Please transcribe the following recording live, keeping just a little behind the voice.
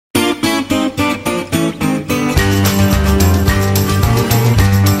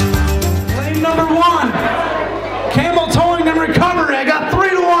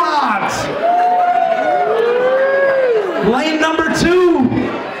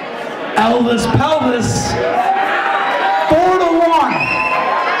Elvis Pelvis, 4-1.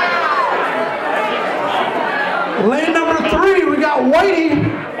 Lane number 3, we got Whitey,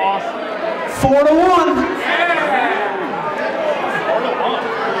 4-1.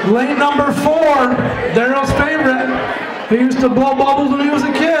 Lane number 4, Daryl's favorite. He used to blow bubbles when he was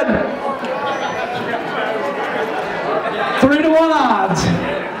a kid. 3-1 odds.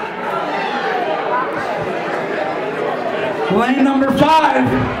 Lane number 5,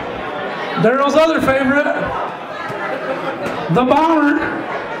 Daryl's other favorite, the Bomber.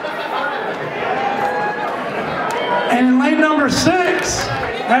 And in lane number 6,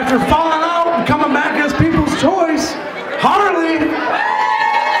 after falling out and coming back as people's choice, Harley,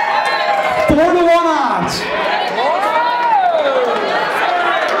 4-1 odds.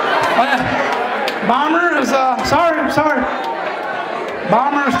 Bomber is, sorry.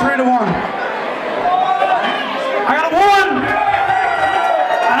 Bomber is 3-1. I got a 1,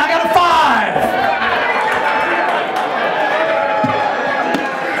 and I got a 5.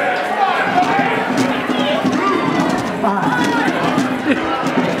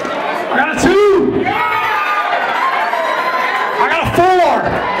 I got a 2. I got a 4.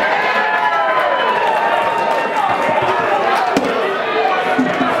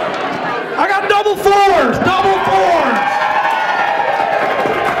 I got double 4s.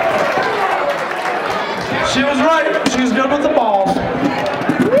 She was right. She's good with the balls.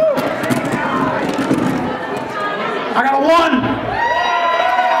 I got a 1.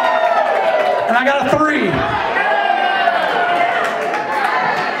 And I got a 3.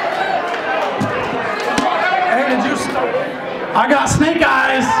 Hey, did you stop? I got snake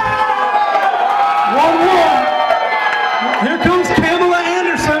eyes. 1-1. Here comes Camel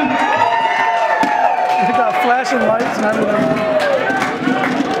Anderson. He got flashing lights and everything.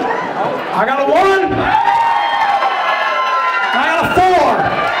 I got a 1. I got a 4.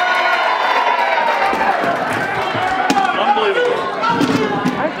 Unbelievable.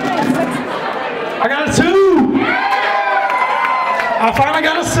 I got a 2. I finally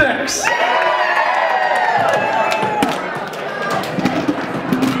got a 6.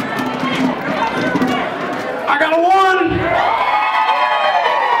 I got a 1.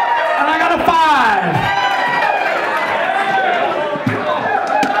 And I got a 5.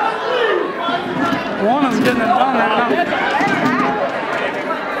 One is getting it done right now.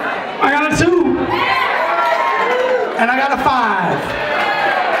 I got a 2. And I got a 5.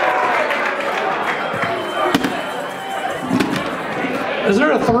 Is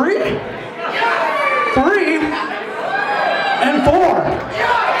there a 3? 3 and 4.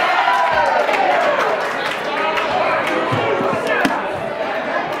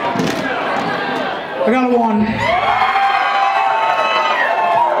 I got a 1.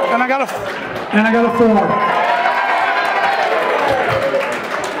 And I got a 4.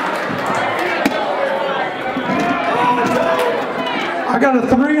 I got a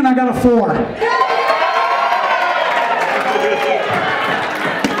 3 and I got a 4.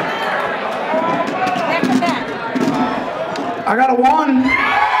 I got a 1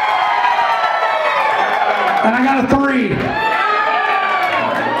 and I got a 3.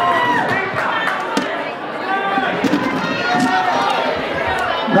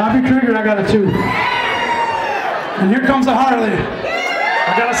 Robbie Krieger, I got a 2. And here comes the Harley.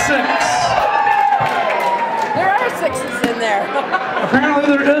 I got a 6. There are 6s in there. Apparently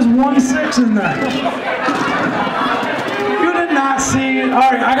there is 1 6 in there. You did not see it.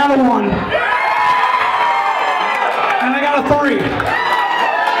 All right, I got a 1. And I got a 3.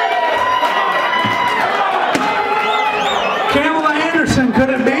 Camel Anderson, could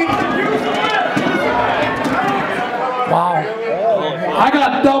it be? Wow. I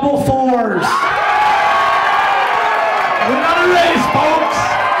got double 4s. We got a race, folks.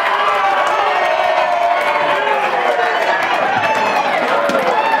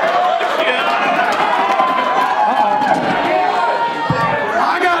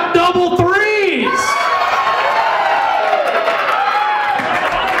 I got double 3s.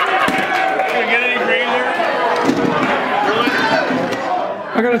 Can I get any green here?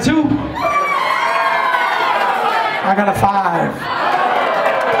 I got a 2. I got a 5.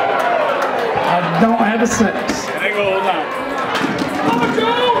 I don't have a 6.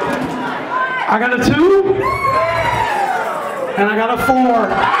 I got a 2. And I got a 4. We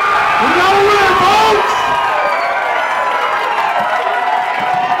got a win, folks!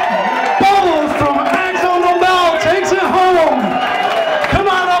 Bubbles from Axel Nobel takes it home. Come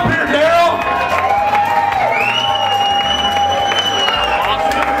on up here, Daryl.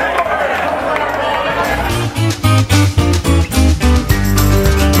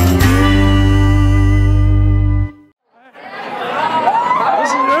 This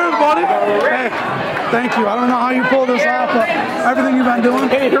is yours, buddy. Thank you. I don't know how you pull this off, but everything you've been doing.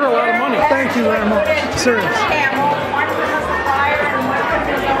 Hey, you're a lot of money. Thank you very much. Serious. Camel.